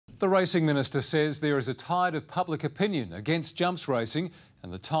The Racing Minister says there is a tide of public opinion against jumps racing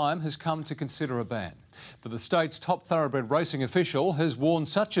and the time has come to consider a ban. But the state's top thoroughbred racing official has warned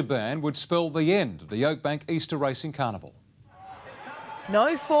such a ban would spell the end of the Oakbank Easter Racing Carnival.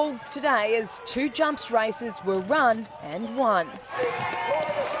 No falls today as 2 jumps races were run and won.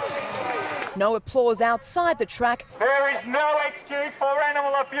 No applause outside the track. There is no excuse for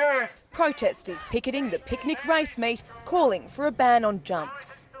animal abuse. Protesters picketing the picnic race meet, calling for a ban on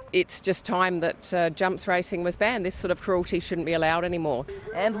jumps. It's just time that jumps racing was banned. This sort of cruelty shouldn't be allowed anymore.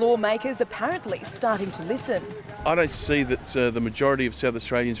 And lawmakers apparently starting to listen. I don't see that the majority of South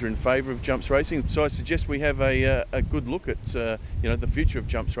Australians are in favour of jumps racing, so I suggest we have a good look at the future of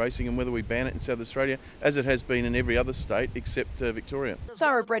jumps racing and whether we ban it in South Australia, as it has been in every other state except Victoria.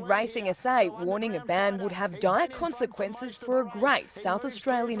 Thoroughbred Racing SA warning a ban would have dire consequences for a great South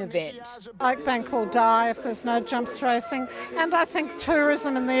Australian event. Oakbank will die if there's no jumps racing, and I think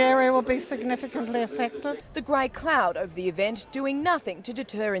tourism in the area will be significantly affected. The grey cloud over the event doing nothing to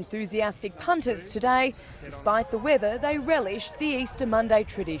deter enthusiastic punters today. Despite the weather, they relished the Easter Monday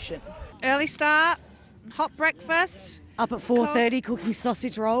tradition. Early start, hot breakfast. Up at 4:30 cooking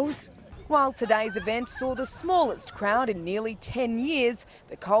sausage rolls. While today's event saw the smallest crowd in nearly 10 years,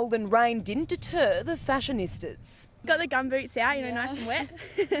 the cold and rain didn't deter the fashionistas. Got the gumboots out, nice and wet.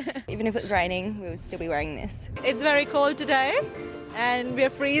 Even if it was raining, we would still be wearing this. It's very cold today and we're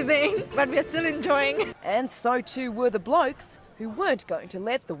freezing, but we're still enjoying. And so too were the blokes who weren't going to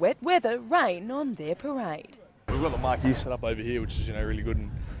let the wet weather rain on their parade. We've got the marquee set up over here, which is really good, and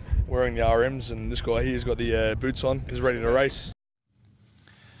wearing the RMs, and this guy here's got the boots on, he's ready to race.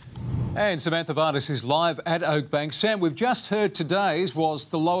 And Samantha Vardis is live at Oakbank. Sam, we've just heard today's was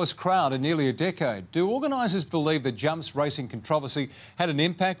the lowest crowd in nearly a decade. Do organisers believe the jumps racing controversy had an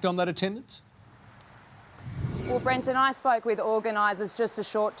impact on that attendance? Well, Brenton, I spoke with organisers just a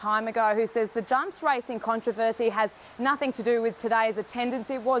short time ago who says the jumps racing controversy has nothing to do with today's attendance.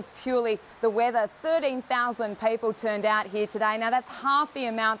 It was purely the weather. 13,000 people turned out here today. Now, that's half the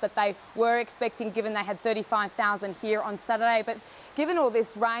amount that they were expecting, given they had 35,000 here on Saturday. But given all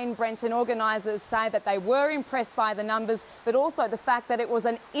this rain, Brenton, organisers say that they were impressed by the numbers, but also the fact that it was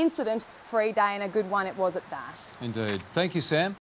an incident-free day, and a good one it was at that. Indeed. Thank you, Sam.